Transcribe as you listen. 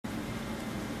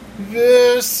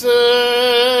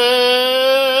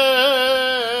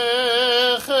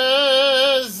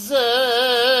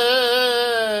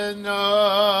v'sechazena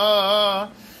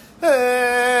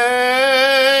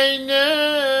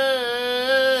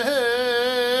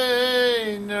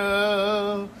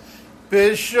einenu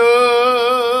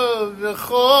b'shuv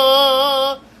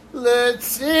v'chol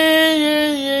letzion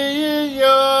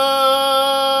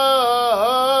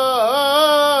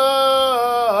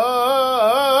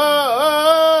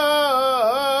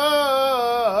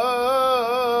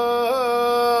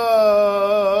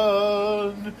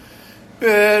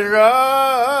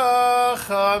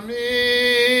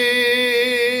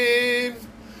berachamim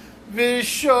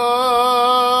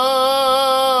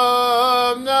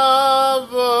v'shom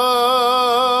navodcha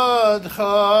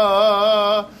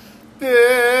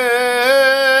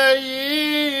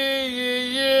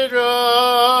be'yira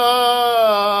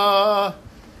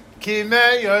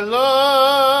kimei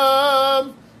olam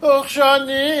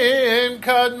uchshanim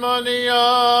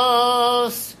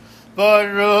kadmoniyos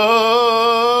baruch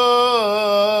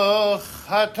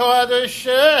atah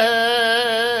Hashem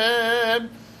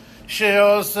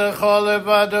she'osecha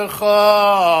levadecha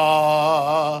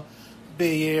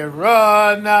b'yira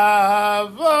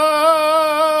navod